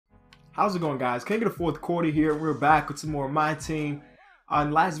How's it going, guys? King of the fourth quarter here. We're back with some more of my team.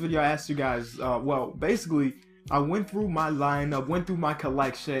 In last video, I asked you guys, well, basically, I went through my lineup, went through my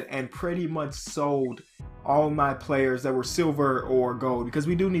collection, and pretty much sold all my players that were silver or gold, because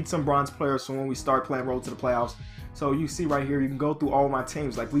we do need some bronze players for when we start playing Road to the Playoffs. So you see right here, you can go through all my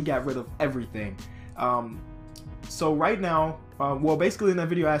teams. Like, we got rid of everything. So right now, well, basically in that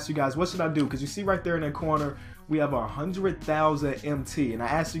video, I asked you guys, what should I do? Because you see right there in that corner, we have 100,000 MT, and I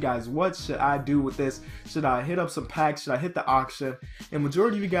asked you guys, what should I do with this? Should I hit up some packs? Should I hit the auction? And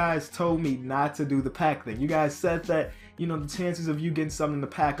majority of you guys told me not to do the pack thing. You guys said that, you know, the chances of you getting something in the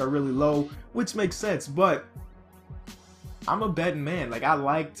pack are really low, which makes sense, but I'm a betting man. Like, I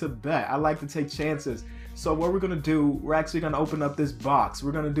like to bet. I like to take chances. So what we're gonna do, we're actually gonna open up this box.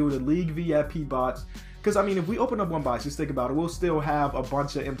 We're gonna do the League VIP box. Because, I mean, if we open up one box, just think about it, we'll still have a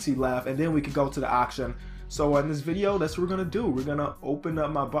bunch of MT left, and then we can go to the auction. So in this video, that's what we're going to do. We're going to open up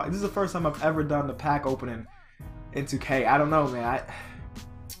my box. This is the first time I've ever done the pack opening in 2K. I don't know, man.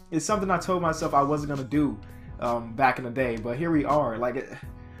 It's something I told myself I wasn't going to do back in the day, but here we are. Like,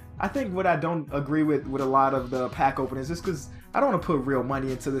 I think what I don't agree with a lot of the pack openings is because I don't want to put real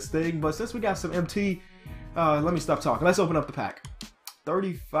money into this thing, but since we got some MT, let me stop talking. Let's open up the pack.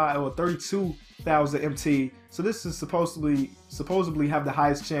 35 or 32,000 MT. So this is supposedly have the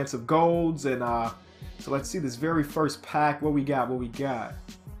highest chance of golds, and so let's see this very first pack. What we got? We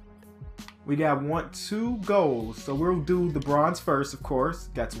got 2 golds. So we'll do the bronze first, of course.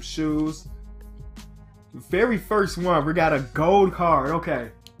 Got some shoes. Very first one, we got a gold card. Okay.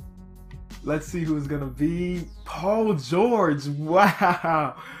 Let's see who's gonna be. Paul George.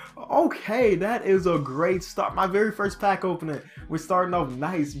 Wow. Okay, that is a great start. My very first pack opening. We're starting off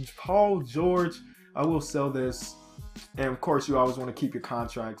nice. Paul George. I will sell this. And of course, you always want to keep your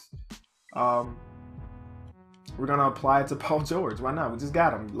contracts. We're gonna apply it to Paul George. Why not? We just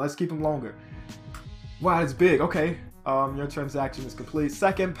got him. Let's keep him longer. Wow, it's big. Okay. Your transaction is complete.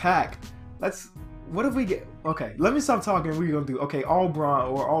 Second pack. What if we get? Okay, let me stop talking. We're gonna do all bronze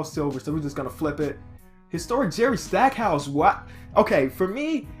or all silver. So we're just gonna flip it. Historic Jerry Stackhouse. What? Okay, for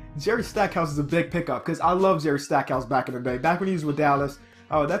me, Jerry Stackhouse is a big pickup because I love Jerry Stackhouse back in the day. Back when he was with Dallas.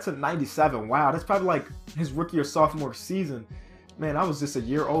 Oh, that's a 97. Wow, that's probably like his rookie or sophomore season. Man, I was just a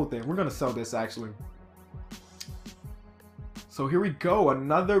year old then. We're gonna sell this actually. So here we go,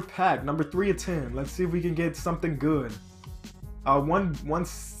 another pack, number 3 of 10. Let's see if we can get something good. One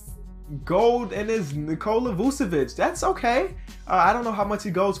gold and is Nikola Vucevic. That's okay. I don't know how much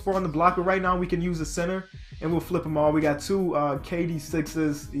he goes for on the block, but right now we can use the center and we'll flip them all. We got 2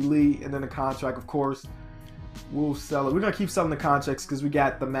 KD6s, elite, and then a contract, of course. We'll sell it. We're gonna keep selling the contracts because we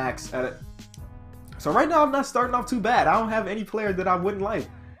got the max at it. So right now I'm not starting off too bad. I don't have any player that I wouldn't like.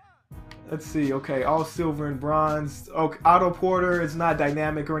 Let's see, okay, all silver and bronze. Okay, Otto Porter is not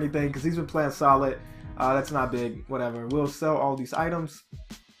dynamic or anything because he's been playing solid. That's not big, whatever. We'll sell all these items.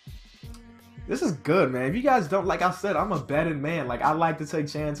 This is good, man. If you guys don't, like I said, I'm a betting man. Like, I like to take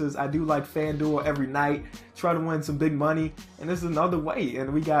chances. I do like FanDuel every night, try to win some big money, and this is another way.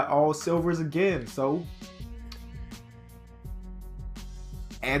 And we got all silvers again, so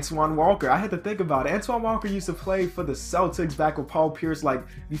Antoine Walker. I had to think about it. Antoine Walker used to play for the Celtics back with Paul Pierce, like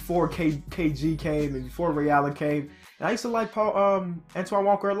before KG came and before Ray Allen came. And I used to like Antoine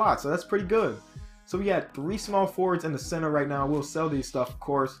Walker a lot, so that's pretty good. So we got 3 small forwards in the center right now. We'll sell these stuff, of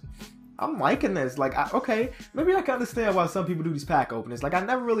course. I'm liking this. Like, okay, maybe I can understand why some people do these pack openings. Like, I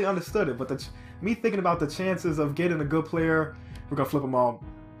never really understood it, but me thinking about the chances of getting a good player, we're gonna flip them all.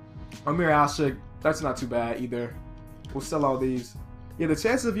 Amir Alshik, that's not too bad either. We'll sell all these. Yeah, the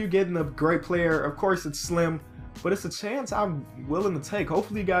chances of you getting a great player, of course, it's slim, but it's a chance I'm willing to take.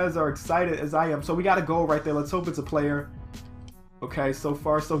 Hopefully you guys are excited as I am. So we got a goal right there. Let's hope it's a player. Okay, so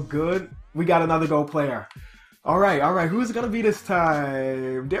far so good. We got another goal player. All right. Who's it going to be this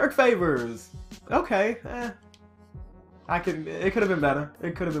time? Derek Favors. Okay. It could have been better.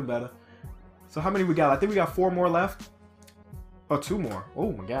 It could have been better. So how many we got? I think we got 4 more left. Oh, 2 more.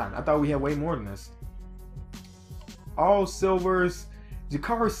 Oh, my God. I thought we had way more than this. All silvers.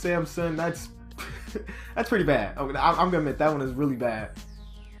 Jakar Sampson, that's pretty bad. Okay, I'm gonna admit that one is really bad.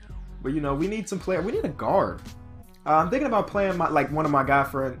 But you know, we need some player. We need a guard. I'm thinking about playing one of my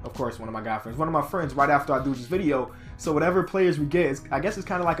friends right after I do this video. So whatever players we get, I guess it's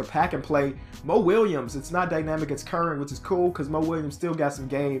kind of like a pack and play. Mo Williams, it's not dynamic, it's current, which is cool because Mo Williams still got some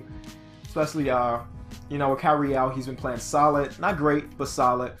game, especially you know, with Kyrie out, he's been playing solid, not great, but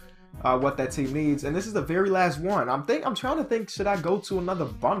solid. What that team needs, and this is the very last one. I'm trying to think, should I go to another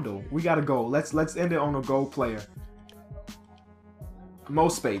bundle? We gotta go. Let's end it on a gold player. Mo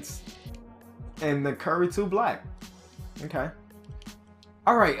Spates and the Curry 2 black. Okay.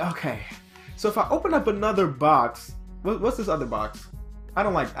 Alright, okay. So if I open up another box, what's this other box? I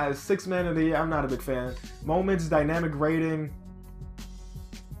don't like 6 man of the year. I'm not a big fan. Moments, dynamic rating.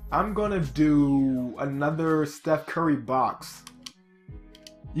 I'm gonna do another Steph Curry box.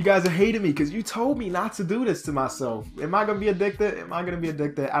 You guys are hating me because you told me not to do this to myself. Am I gonna be addicted? Am I gonna be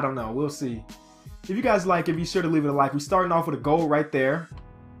addicted? I don't know. We'll see. If you guys like it, be sure to leave it a like. We're starting off with a gold right there,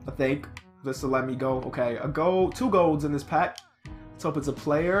 I think. Just to let me go. Okay, a gold, 2 golds in this pack. Let's hope it's a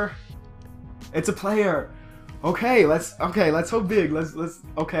player. It's a player. Okay, let's hope big.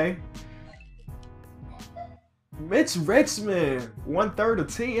 Okay. Mitch Richmond, 1/3 of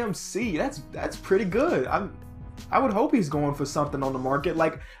TMC. That's pretty good. I would hope he's going for something on the market.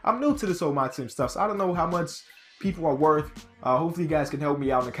 Like, I'm new to this whole MyTeam stuff, so I don't know how much people are worth. Hopefully you guys can help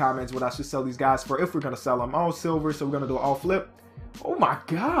me out in the comments what I should sell these guys for, if we're gonna sell them. All silver, so we're gonna do an all flip. Oh my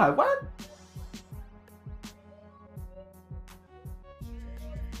god, what?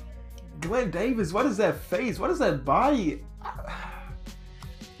 Glenn Davis, what is that face? What is that body?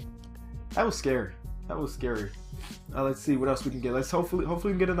 That was scary. That was scary. Let's see what else we can get. Let's hopefully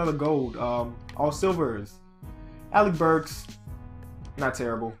we can get another gold. All silvers. Alec Burks, not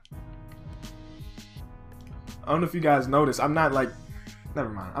terrible. I don't know if you guys noticed. I'm not like, never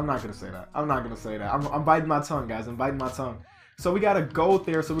mind. I'm not gonna say that. I'm not gonna say that. I'm biting my tongue, guys. I'm biting my tongue. So we got a gold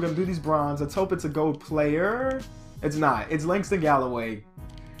there. So we're gonna do these bronze. Let's hope it's a gold player. It's not. It's Langston Galloway.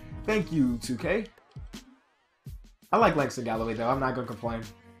 Thank you, 2K. I like Langston Galloway though. I'm not gonna complain.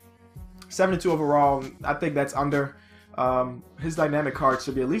 72 overall. I think that's under. His dynamic card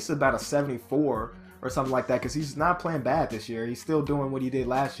should be at least about a 74 or something like that, because he's not playing bad this year. He's still doing what he did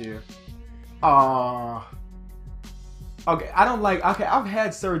last year. Okay, I don't like. Okay, I've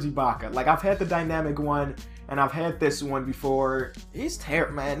had Serge Ibaka. Like, I've had the dynamic one, and I've had this one before. He's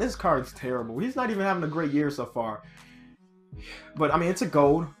terrible, man. This card's terrible. He's not even having a great year so far. But I mean, it's a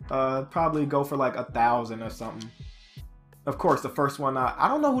gold. Probably go for like 1,000 or something. Of course, the first one. I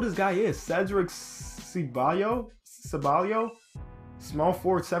don't know who this guy is. Cedric Ceballos. Small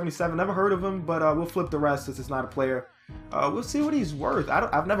forward, 77. Never heard of him, but we'll flip the rest since it's not a player. We'll see what he's worth.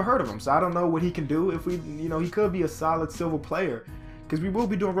 I've never heard of him, so I don't know what he can do. If we, he could be a solid silver player, because we will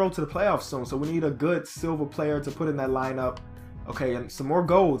be doing road to the playoffs soon. So we need a good silver player to put in that lineup. Okay, and some more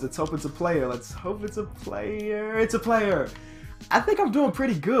golds. Let's hope it's a player. Let's hope it's a player. It's a player. I think I'm doing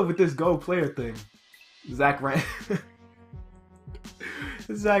pretty good with this gold player thing. Zach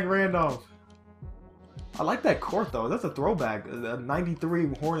Randolph. I like that court though. That's a throwback. A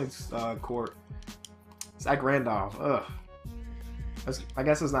 93 Hornets court. Zach Randolph. Ugh. I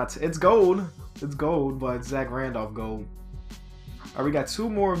guess it's not. It's gold. It's gold, but Zach Randolph gold. Alright, we got 2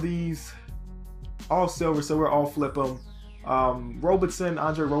 more of these. All silver, so we're all flip them. Robertson,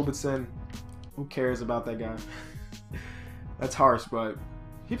 Andre Robertson. Who cares about that guy? That's harsh, but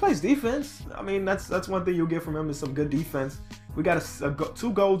he plays defense. I mean, that's one thing you'll get from him is some good defense. We got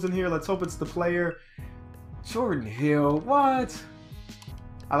 2 golds in here. Let's hope it's the player. Jordan Hill. What?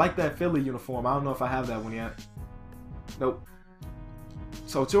 I like that Philly uniform. I don't know if I have that one yet. Nope.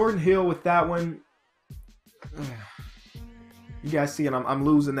 So Jordan Hill with that one. You guys see it. I'm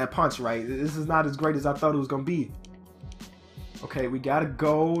losing that punch, right? This is not as great as I thought it was going to be. Okay, we got a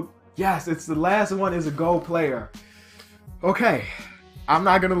gold. Yes, it's the last one is a gold player. Okay. I'm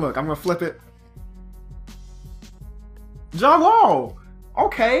not going to look. I'm going to flip it. John Wall.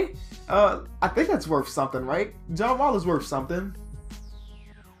 Okay. I think that's worth something, right? John Wall is worth something.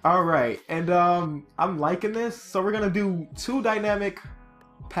 All right, and I'm liking this. So we're gonna do 2 dynamic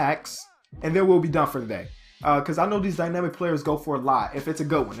packs, and then we'll be done for the day. Because I know these dynamic players go for a lot. If it's a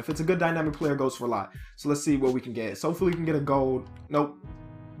good one, if it's a good dynamic player, it goes for a lot. So let's see what we can get. So hopefully we can get a gold. Nope.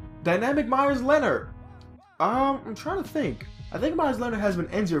 Dynamic Myers Leonard. I'm trying to think. I think Myers Leonard has been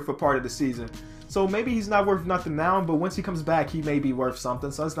injured for part of the season. So maybe he's not worth nothing now, but once he comes back, he may be worth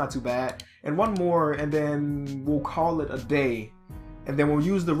something. So it's not too bad. And one more, and then we'll call it a day. And then we'll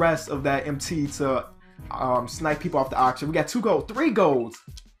use the rest of that MT to snipe people off the auction. We got 2 gold, 3 golds.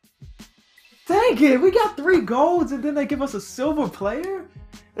 Dang it, we got 3 golds, and then they give us a silver player?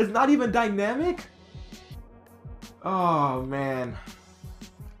 It's not even dynamic? Oh, man.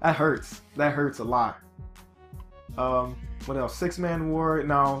 That hurts. That hurts a lot. What else? 6-man war?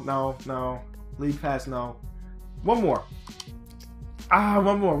 No. League pass, no. One more.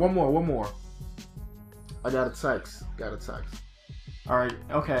 One more. I got a text. Alright,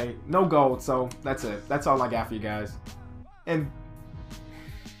 okay. No gold, so that's it. That's all I got for you guys. And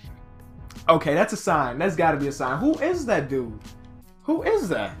okay, that's a sign. That's gotta be a sign. Who is that dude? Who is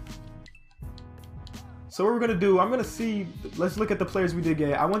that? So what we're gonna do, I'm gonna see, let's look at the players we did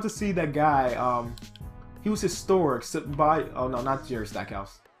get. I want to see that guy, He was historic. Oh no, not Jerry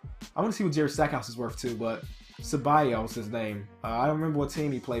Stackhouse. I want to see what Jerry Stackhouse is worth too, but Ceballos his name. I don't remember what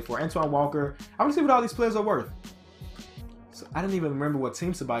team he played for. Antoine Walker. I want to see what all these players are worth. So I didn't even remember what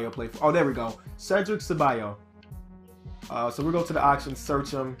team Ceballos played for. Oh, there we go. Cedric Ceballos. So we'll go to the auction,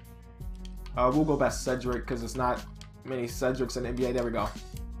 search him. We'll go back Cedric because there's not many Cedrics in the NBA. There we go.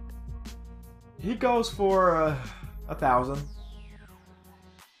 He goes for 1,000.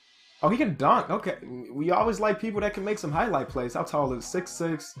 Oh, he can dunk. Okay. We always like people that can make some highlight plays. How tall is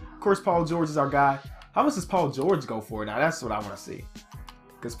 6'6"? Of course, Paul George is our guy. How much does Paul George go for? Now, that's what I want to see.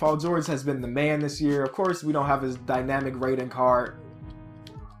 Because Paul George has been the man this year. Of course, we don't have his dynamic rating card.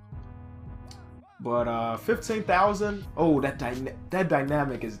 But 15,000. Oh, that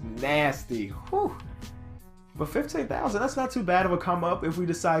dynamic is nasty. Whew. But 15,000, that's not too bad of a come up if we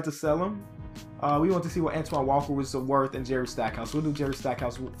decide to sell him. We want to see what Antoine Walker was worth and Jerry Stackhouse. We'll do Jerry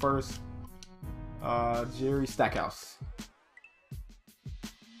Stackhouse first. Jerry Stackhouse.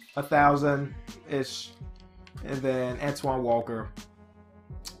 1,000-ish. And then Antoine Walker.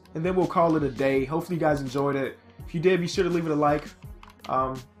 And then we'll call it a day. Hopefully you guys enjoyed it. If you did, be sure to leave it a like.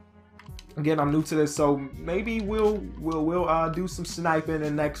 Again, I'm new to this, so maybe we'll do some sniping in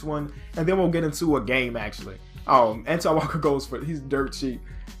the next one, and then we'll get into a game actually. Oh, Antoine Walker goes for, he's dirt cheap.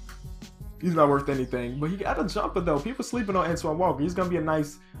 He's not worth anything, but he got a jumper though. People sleeping on Antoine Walker. He's gonna be a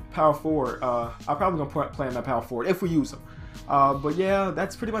nice power forward. I'm probably gonna play him at power forward if we use him. But yeah,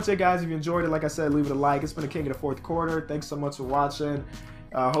 that's pretty much it, guys. If you enjoyed it, like I said, leave it a like. It's been the King of the Fourth Quarter. Thanks so much for watching.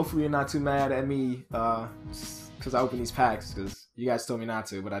 Hopefully you're not too mad at me because I opened these packs, because you guys told me not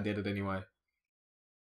to, but I did it anyway.